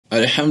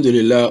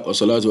Alhamdulillah wa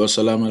salatu wa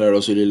salam ala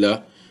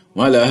rasulillah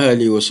wa ala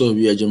alihi wa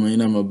sahbihi ajma'in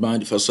amma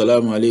ba'd.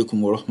 Assalamu alaykum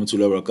wa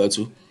rahmatullah wa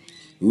barakatuh.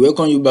 We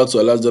welcome you back to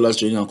our last dollars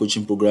training and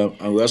coaching program,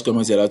 and we ask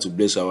Almighty Allah to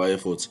bless our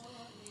efforts.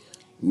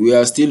 We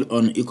are still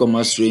on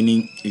e-commerce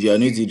training. If you are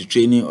new to the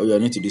training or you are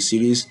new to the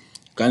series,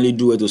 kindly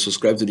do well to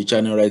subscribe to the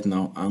channel right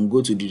now and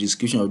go to the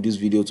description of this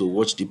video to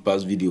watch the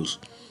past videos.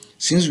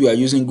 Since we are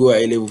using Go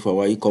High Level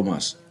for our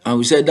e-commerce, and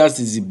we said that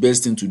is the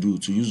best thing to do,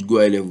 to use Go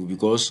High Level,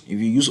 because if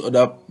you use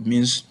other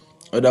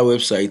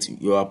websites,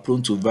 you are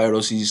prone to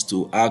viruses,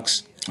 to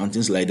hacks and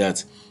things like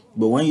that.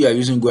 But when you are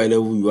using Go High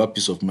Level, you have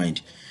peace of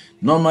mind.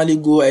 Normally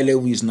Go High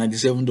Level is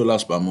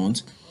 $97 per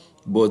month,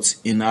 but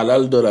in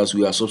Halal dollars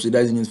we are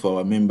subsidizing it for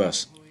our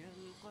members.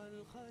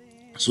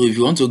 So if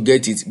you want to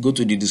get it, go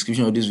to the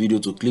description of this video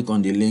to click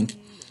on the link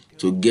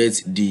to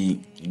get the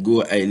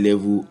Go High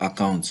Level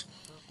account,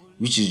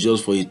 which is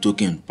just for a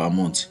token per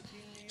month.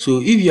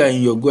 So if you are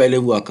in your Go High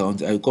Level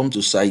account, I come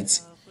to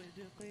sites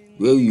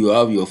where you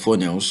have your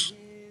funnels.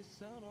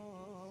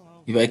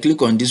 If I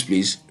click on this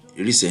place,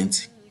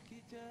 recent,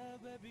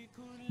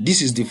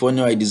 this is the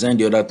funnel I designed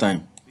the other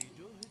time.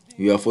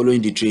 You are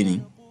following the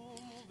training.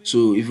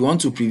 So if you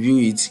want to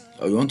preview it,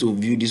 or you want to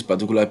view this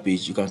particular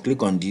page, you can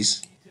click on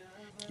this.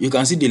 You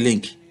can see the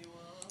link.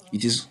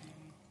 It is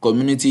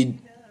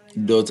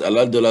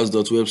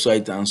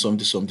community.halaldollars.website and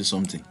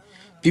something.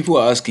 People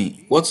are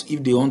asking, what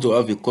if they want to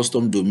have a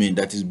custom domain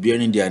that is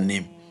bearing their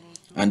name?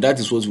 And that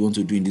is what we want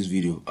to do in this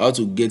video, how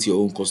to get your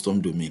own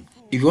custom domain.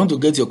 If you want to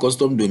get your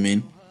custom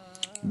domain,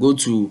 go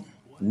to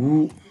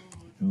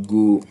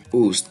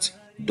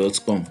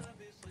𝐓𝐨𝐭𝐚𝐥𝑑𝐞𝐫𝐞.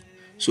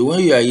 So when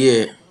you are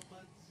here,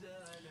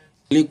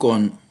 click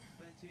on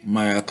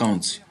my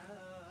account.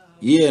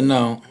 Here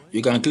now,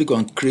 you can click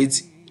on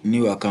create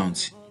new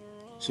account.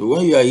 So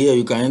when you are here,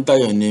 you can enter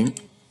your name.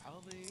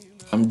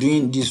 I'm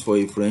doing this for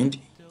a friend.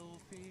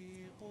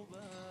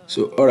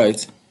 So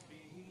alright.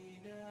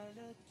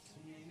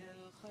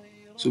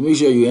 So make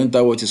sure you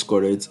enter what is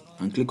correct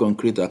and click on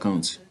create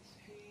account.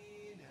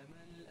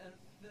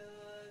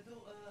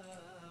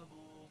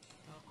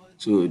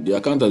 So the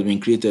account has been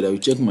created. I will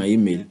check my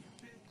email.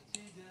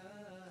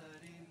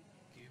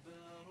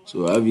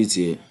 So I have it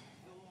here.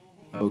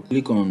 I will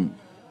click on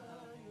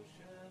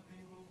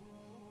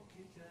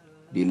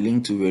the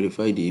link to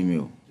verify the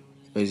email.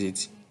 Where is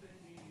it?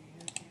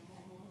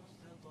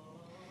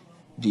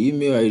 The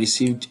email I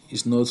received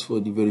is not for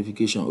the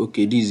verification.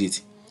 Okay, this is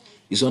it.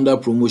 It's under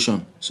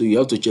promotion, so you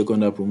have to check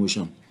under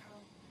promotion.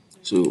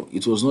 So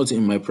it was not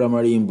in my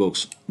primary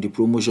inbox. The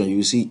promotion, you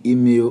will see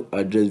email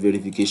address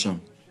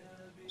verification.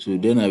 So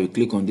then I will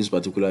click on this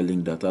particular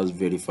link that has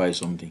verify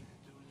something.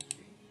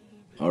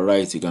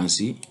 Alright, you can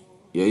see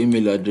your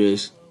email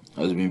address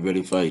has been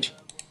verified.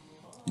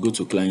 Go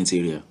to client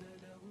area.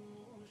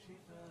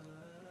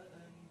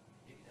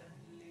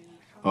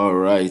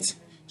 Alright,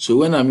 so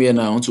when I'm here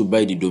now, I want to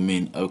buy the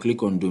domain. I'll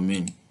click on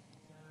domain,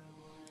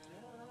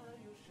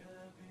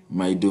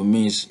 my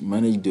domains,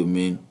 manage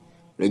domain,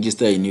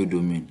 register a new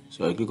domain.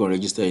 So I click on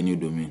register a new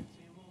domain.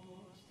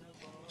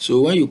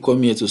 So when you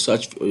come here to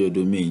search for your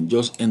domain,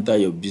 just enter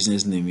your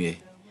business name here.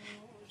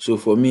 So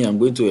for me, I'm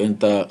going to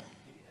enter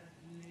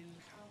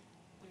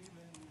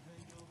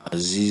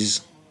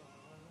Aziz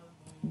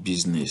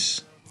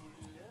Business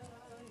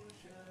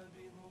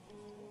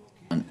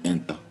and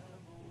enter.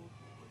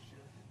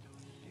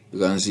 You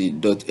can see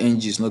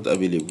 .ng is not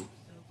available,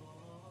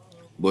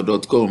 but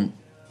 .com,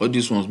 all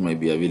these ones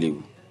might be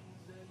available.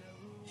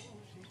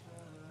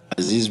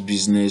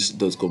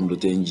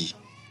 azizbusiness.com.ng,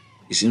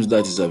 it seems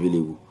that is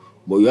available,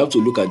 but you have to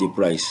look at the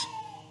price.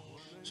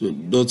 So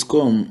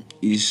 .com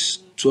is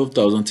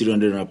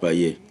 12,300 naira per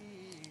year.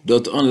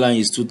 .online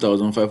is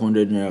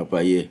 2,500 naira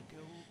per year.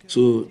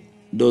 So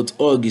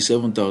 .org is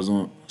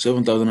 7,000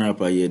 naira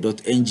per year.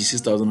 .ng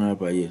 6,000 naira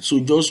per year. So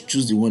just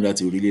choose the one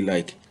that you really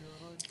like,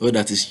 or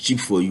that is cheap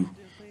for you.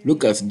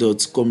 Look at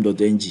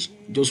 .com.ng,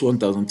 just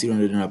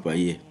 1,300 naira per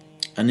year,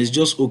 and it's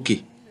just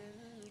okay.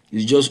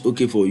 It's just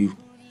okay for you.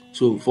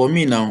 So for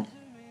me now,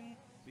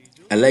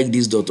 I like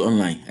this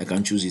 .online. I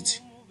can choose it.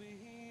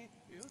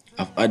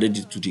 I've added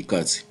it to the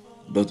cart.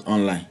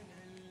 .online.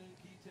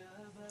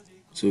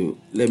 So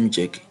let me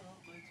check.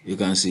 You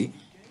can see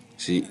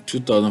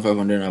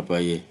 2,500 naira per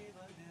year.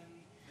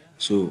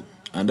 So,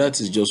 and that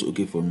is just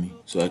okay for me.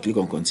 So I click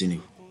on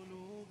continue.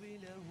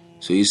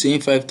 So you're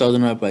saying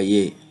 5,000 naira per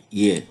year.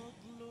 Yeah.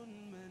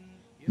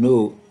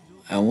 No,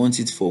 I want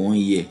it for 1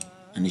 year,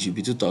 and it should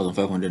be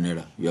 2,500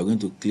 naira. We are going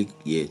to click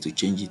here to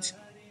change it.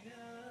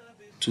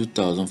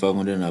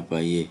 2,500 naira per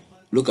year.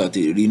 Look at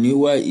it.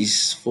 Renewal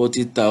is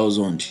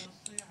 40,000.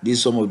 These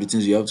are some of the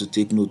things you have to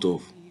take note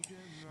of.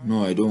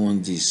 No, I don't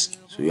want this.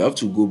 So you have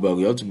to go back.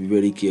 You have to be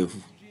very careful.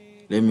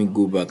 Let me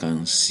go back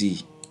and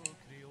see.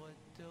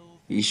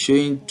 It's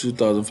showing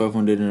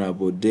 2,500 naira,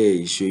 but there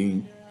is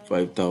showing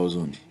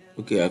 5,000.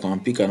 Okay, I can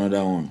pick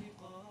another one.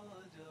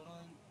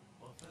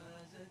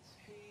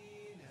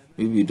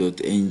 Maybe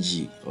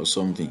 .ng or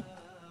something.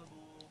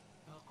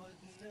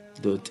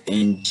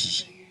 .ng.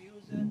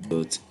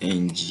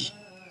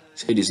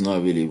 Said it's not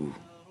available.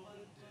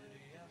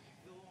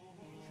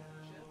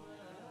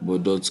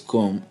 but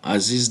 .com,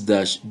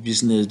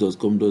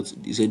 aziz-business.com.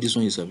 He said this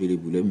one is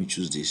available. Let me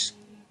choose this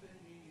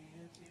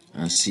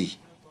and see.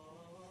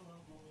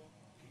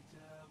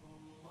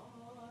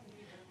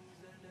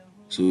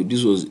 So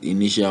this was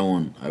initial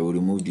one. I will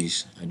remove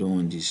this. I don't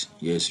want this.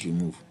 Yes,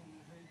 remove.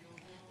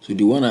 So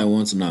the one I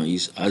want now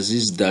is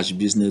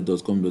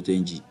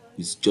aziz-business.com.ng.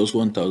 It's just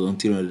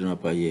 1,300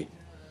 naira per year,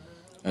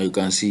 and you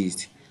can see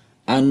it.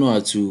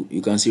 Annual too,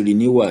 you can see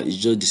renewal is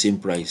just the same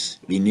price.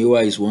 Renewal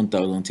is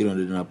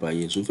 1,300 naira per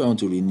year. So if I want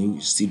to renew,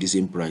 it's still the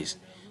same price.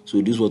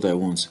 So this is what I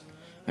want.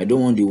 I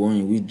don't want the one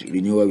in which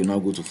renewal will now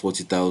go to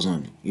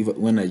 40,000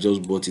 when I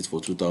just bought it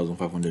for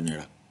 2,500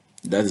 naira.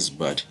 That is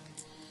bad.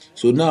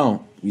 So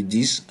now with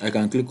this, I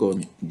can click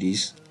on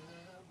this,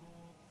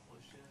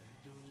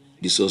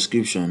 the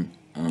subscription,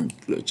 and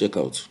check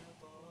out.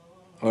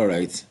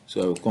 Alright,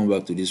 so I will come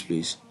back to this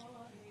place.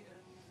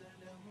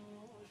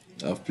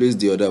 I've placed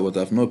the order, but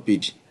I've not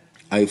paid.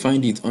 I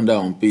find it under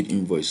unpaid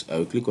invoice. I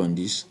will click on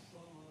this.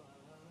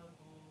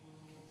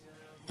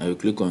 I will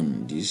click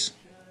on this.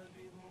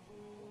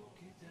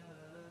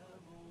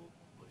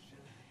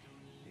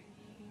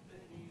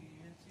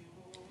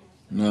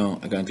 Now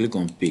I can click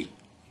on pay.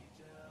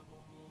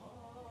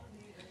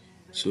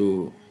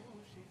 So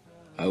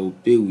I will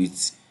pay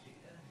with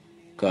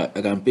card.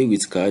 I can pay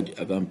with card.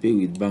 I can pay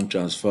with bank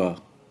transfer.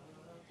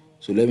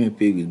 So let me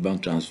pay with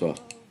bank transfer.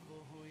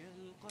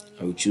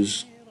 I will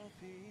choose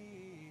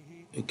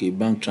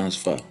bank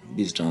transfer.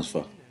 This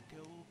transfer.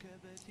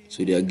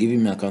 So they are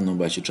giving me account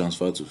number I should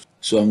transfer to.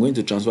 So I'm going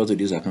to transfer to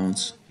this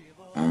account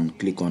and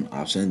click on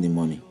I've sent the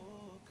money.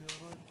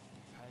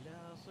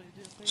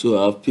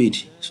 So I've paid.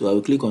 So I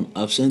will click on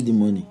I've sent the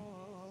money.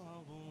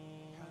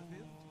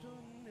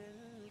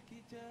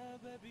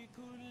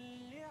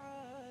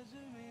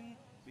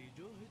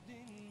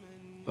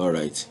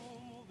 Alright.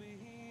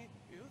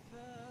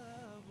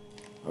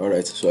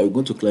 So I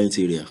go to client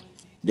area.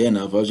 Then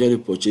I've actually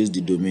purchased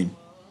the domain.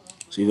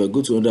 So if I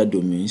go to other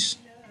domains,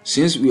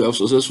 since we have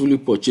successfully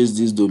purchased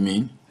this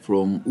domain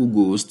from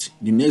𝐓𝐨𝐭𝐚𝐥𝑑𝐞𝐫𝐞,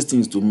 the next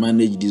thing is to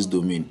manage this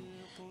domain.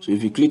 So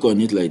if you click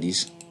on it like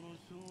this,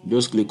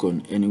 just click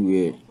on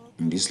anywhere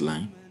in this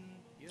line.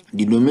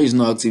 The domain is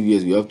not active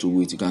yet. We have to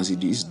wait. You can see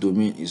this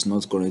domain is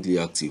not currently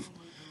active.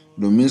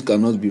 Domains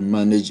cannot be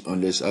managed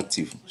unless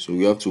active. So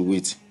we have to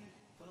wait.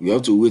 We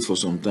have to wait for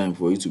some time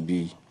for it to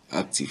be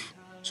active.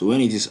 So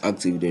when it is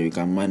active, then you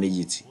can manage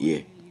it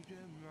here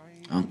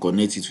and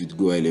connect it with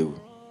𝐵_level.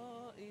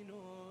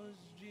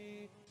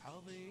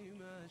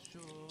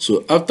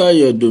 So after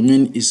your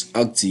domain is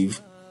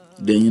active,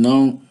 then you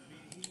now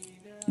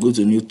go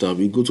to new tab.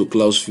 You go to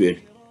Cloudsphere.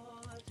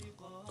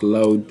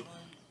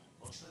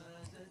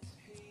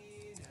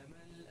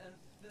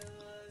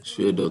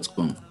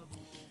 Cloudsphere.com.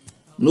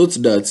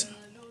 Note that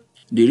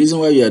the reason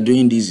why you are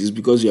doing this is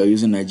because you are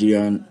using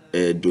Nigerian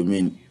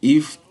domain.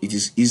 If it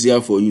is easier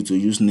for you to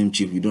use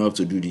Namecheap, you don't have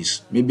to do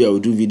this. Maybe I will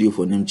do video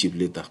for Namecheap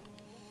later.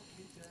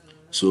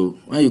 So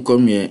when you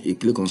come here, you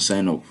click on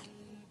sign up.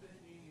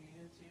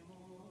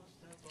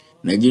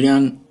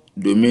 Nigerian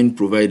domain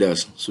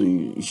providers. So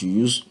you should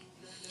use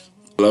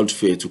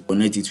Cloudsphere to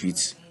connect it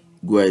with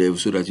𝐵_level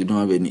so that you don't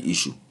have any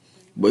issue.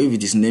 But if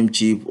it is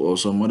Namecheap or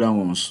some other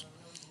ones,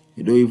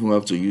 you don't even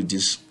have to use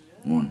this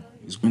one.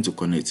 It's going to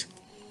connect.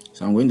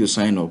 So I'm going to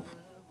sign up.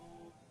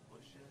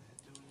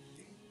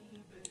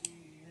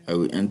 I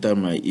will enter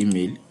my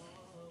email.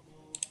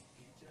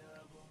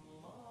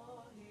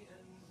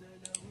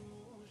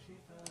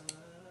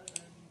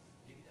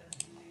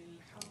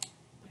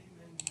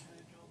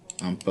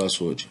 And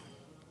password.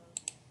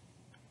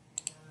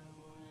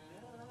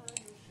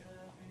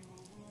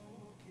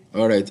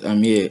 Alright,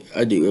 I'm here.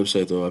 Add the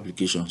website or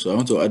application. So I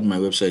want to add my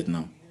website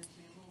now.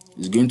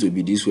 It's going to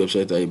be this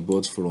website I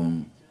bought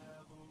from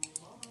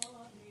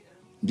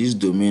this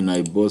domain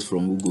I bought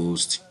from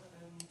𝐓𝐶.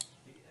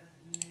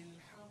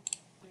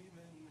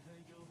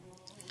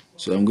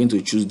 So I'm going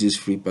to choose this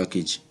free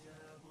package.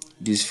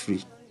 This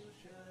free.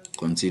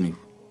 Continue.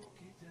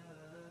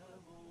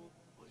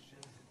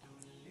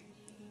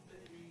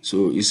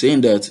 So it's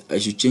saying that I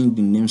should change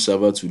the name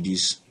server to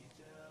this.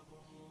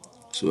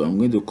 So I'm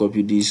going to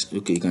copy this.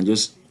 Okay, you can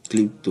just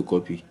click to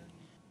copy.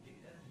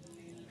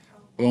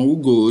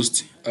 On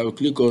𝐓𝐶, I will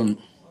click on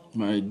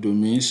my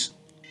domains,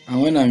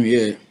 and when I'm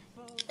here,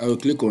 I will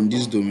click on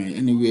this domain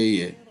anywhere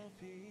here.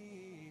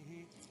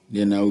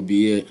 Then I will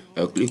be here.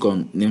 I'll click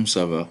on name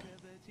server,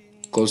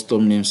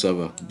 custom name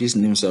server. This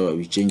name server,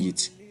 we change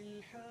it,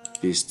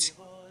 paste.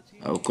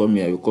 I'll come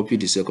here. I will copy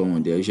the second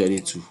one. There are usually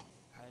two.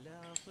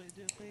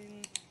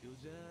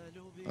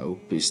 I will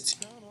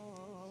paste.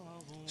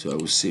 So I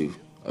will save.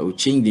 I will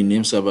change the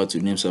name server to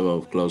name server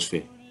of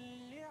Cloudsphere.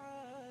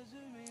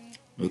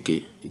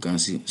 Okay, you can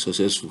see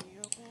successful.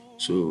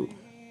 So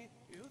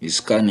it's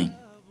scanning,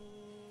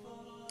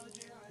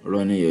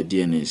 running your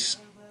DNS.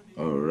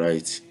 All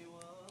right.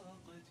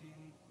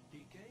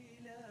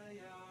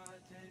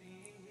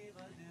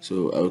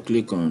 So I'll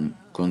click on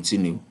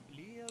continue.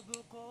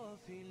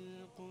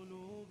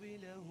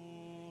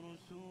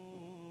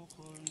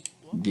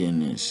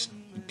 DNS.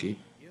 Okay.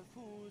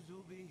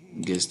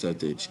 Get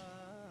started.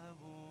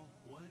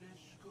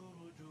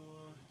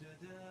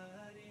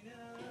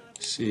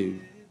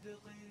 save,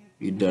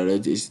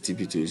 redirect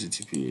HTTP to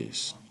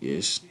HTTPS.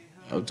 Yes,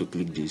 I have to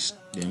click this,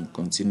 then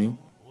continue,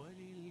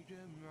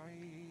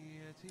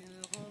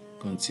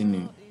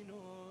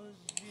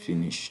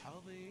 finish.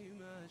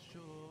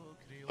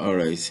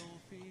 Alright,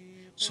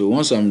 so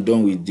once I'm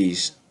done with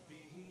this,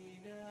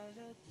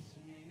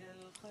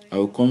 I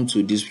will come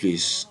to this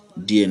place,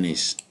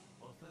 DNS.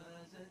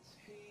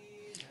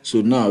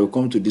 So now I will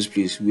come to this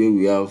place where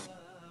we have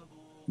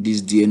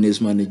this DNS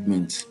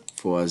management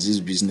for Aziz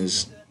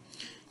business.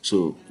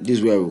 So this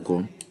is where I will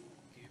come.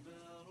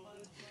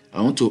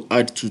 I want to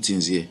add two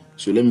things here.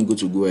 So let me go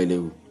to go high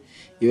level.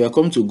 If I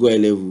come to go high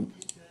level,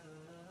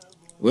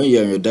 when you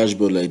are on your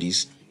dashboard like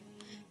this,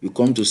 you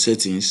come to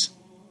settings.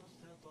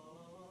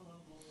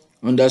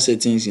 Under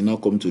settings, you now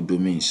come to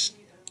domains.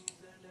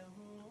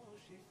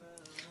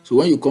 So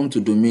when you come to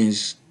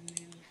domains,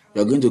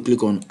 you are going to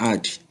click on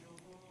add.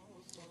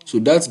 So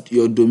that's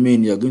your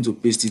domain, you are going to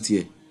paste it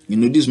here. You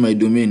know, this is my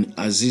domain,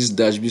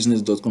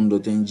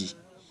 𝐓𝐨𝐭𝐚𝐥𝑑𝐞𝐫𝐞.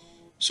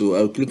 So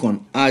I'll click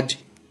on add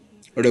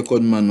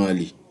record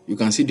manually. You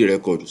can see the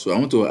record. So I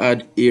want to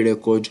add a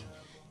record.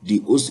 The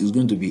host is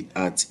going to be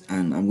at,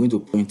 and I'm going to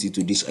point it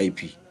to this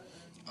IP.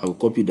 I will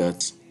copy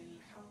that.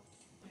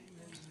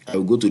 I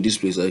will go to this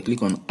place. I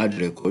click on add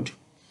record.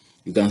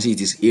 You can see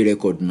it is a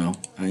record now,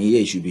 and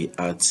here it should be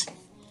at.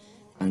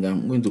 And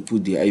I'm going to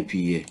put the IP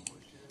here.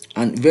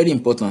 And very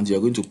important, you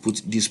are going to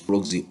put this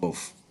proxy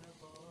off,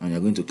 and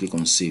you're going to click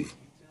on save.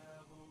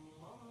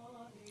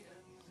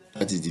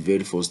 That is the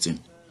very first thing.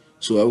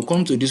 So I will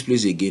come to this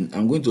place again.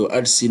 I'm going to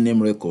add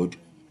CNAME record.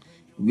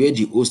 Where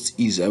the host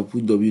is, I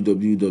put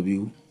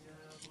www.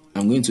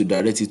 I'm going to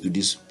direct it to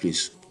this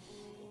place.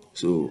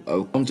 So I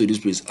will come to this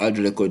place, add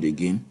record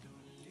again.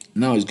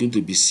 Now it's going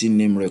to be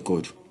CNAME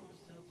record.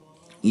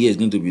 Here it's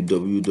going to be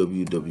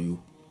www.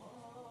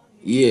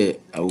 Here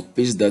I will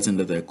paste that thing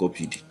that I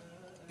copied.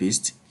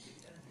 Paste.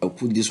 I'll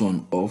put this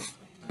one off,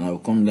 and I'll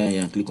come down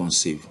here and click on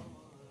save.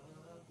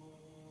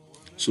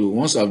 So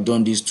once I've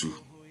done these two,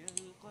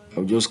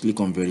 I'll just click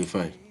on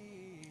verify.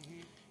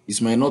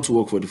 It might not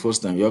work for the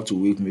first time. You have to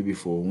wait maybe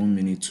for 1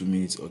 minute, 2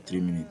 minutes, or 3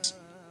 minutes.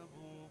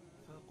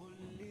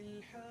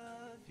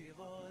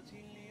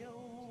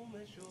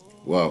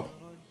 Wow,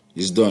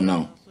 it's done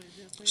now.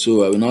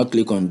 So I will now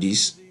click on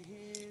this.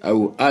 I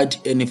will add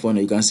any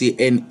funnel. You can see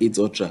N8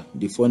 Ultra,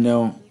 the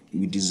funnel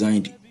we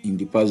designed in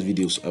the past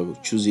videos. I will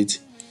choose it.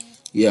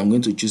 Here I'm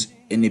going to choose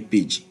any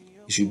page.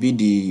 It should be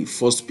the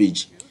first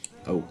page.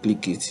 I will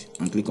click it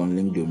and click on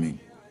link domain.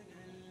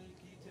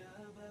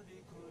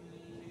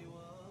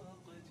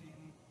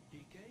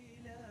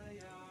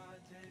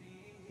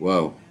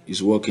 Wow,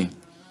 it's working.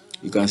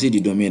 You can see the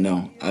domain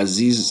now,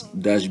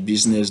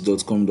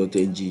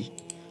 aziz-business.com.ng.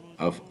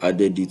 I've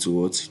added it to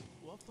what?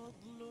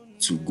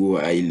 To go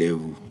high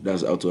level.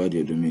 That's how to add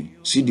your domain.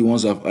 See the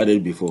ones I've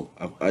added before.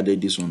 I've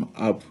added this one,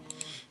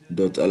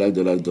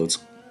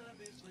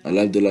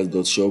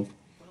 app.alaykum.shop.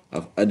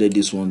 I've added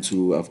this one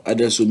too. I've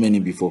added so many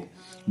before.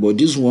 But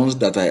these ones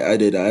that I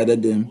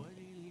added them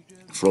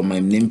from my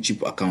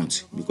Namecheap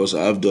account, because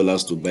I have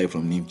dollars to buy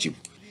from Namecheap.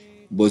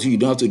 But you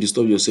don't have to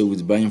disturb yourself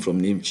with buying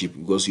from Namecheap,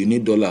 because you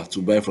need dollar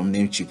to buy from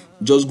Namecheap.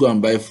 Just go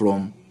and buy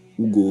from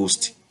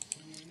𝐓𝐨𝐭𝐻𝑜st.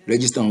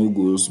 Register on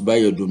𝐓𝐶𝐽, buy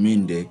your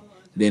domain there,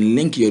 then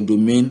link your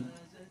domain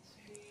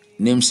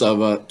name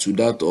server to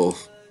that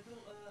of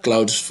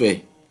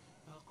Cloudflare.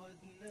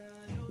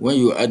 When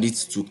you add it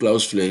to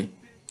Cloudflare,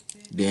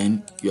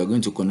 then you are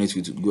going to connect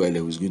with go high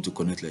level. It's going to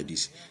connect like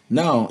this.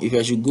 Now if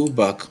I should go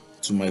back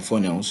to my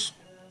funnels,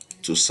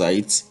 to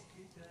site,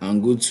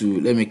 and go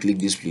to, let me click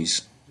this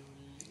place,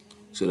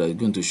 so that it's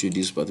going to show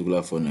this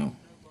particular funnel.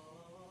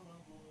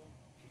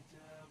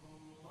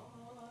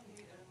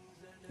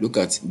 Look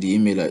at the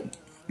email,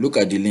 look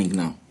at the link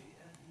now.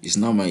 It's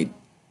now my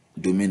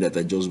domain that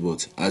I just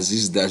bought,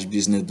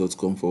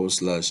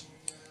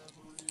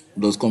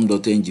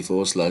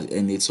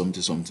 aziz-business.com.ng/N8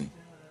 something something.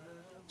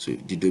 So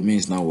the domain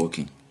is now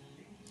working.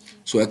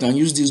 So I can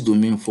use this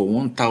domain for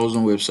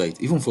 1,000 websites,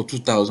 even for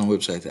 2,000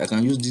 websites. I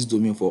can use this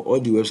domain for all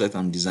the websites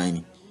I'm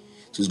designing.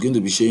 So it's going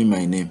to be showing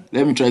my name.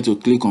 Let me try to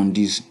click on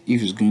this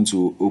if it's going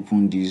to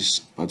open this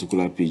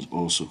particular page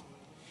also.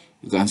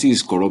 You can see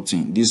it's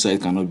corrupting. This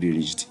site cannot be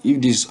reached. If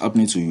this is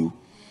happening to you,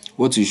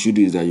 what you should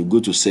do is that you go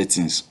to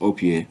settings up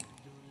here.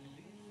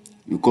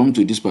 You come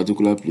to this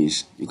particular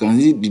place. You can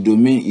see the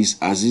domain is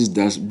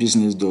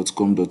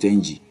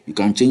aziz-business.com.ng. You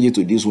can change it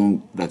to this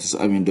one that is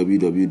having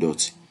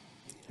www.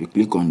 You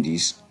click on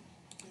this,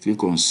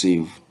 click on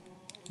save.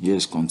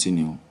 Yes,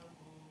 continue.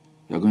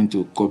 You are going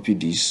to copy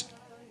this,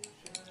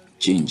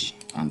 change,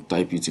 and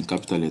type it in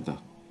capital letter.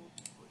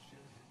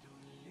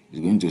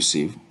 It's going to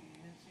save.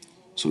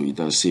 So it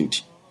has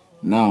saved.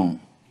 Now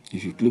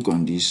if you click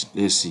on this,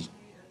 let's see,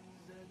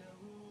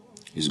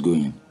 it's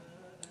going.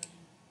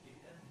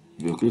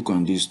 If you click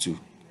on this too,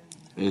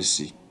 let's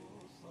see,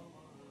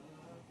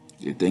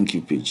 the thank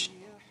you page.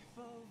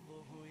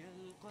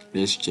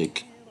 Let's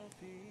check.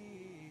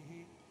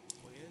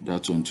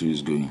 That one too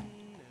is going.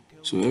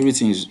 So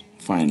everything is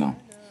fine now.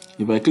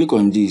 If I click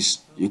on this,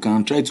 you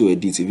can try to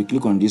edit. If you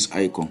click on this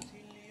icon,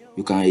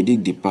 You can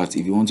edit the part.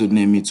 If you want to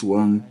name it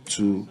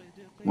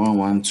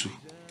 12112,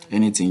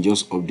 anything,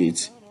 just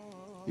update.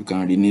 You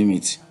can rename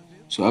it.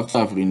 So after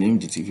I've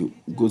renamed it, if you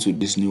go to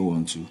this new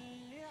one too,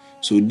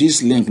 so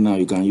this link now,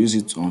 you can use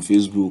it on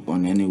Facebook,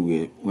 on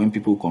anywhere. When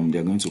people come,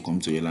 they're going to come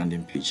to your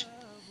landing page.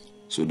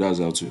 So that's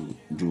how to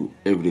do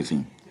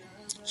everything.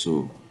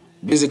 So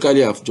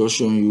basically, I've just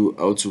shown you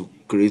how to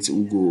create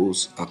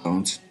𝐓𝐨𝐽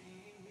account,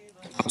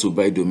 how to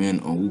buy domain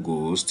on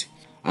𝐓𝐨𝐽,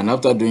 and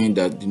after doing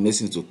that, the next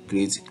thing is to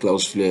create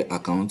Cloudflare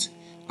account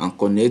and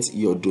connect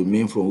your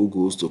domain from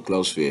𝐓𝐨𝐽 to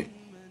Cloudflare.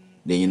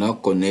 Then you now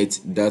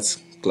connect that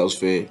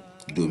Cloudflare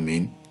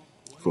domain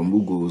from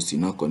𝐓𝐶, you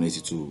now connect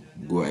it to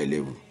Go High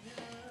Level.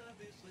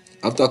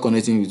 After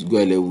connecting with Go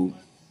High Level,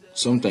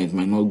 sometimes it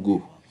might not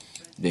go.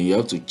 Then you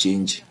have to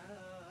change,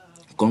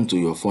 come to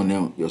your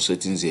funnel, your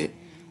settings here,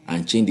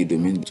 and change the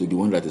domain to the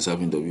one that is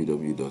having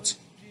www.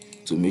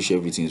 To make sure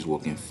everything is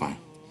working fine.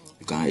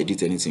 You can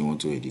edit anything you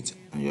want to edit,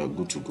 and you are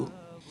good to go.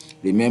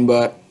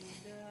 Remember,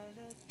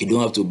 you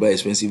don't have to buy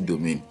expensive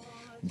domain.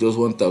 Just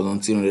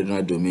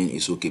 1,300 domain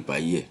is okay per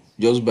year.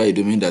 Just buy a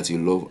domain that you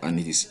love and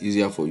it is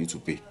easier for you to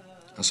pay.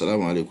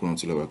 Assalamu alaikum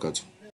warahmatullah wabarakatuh.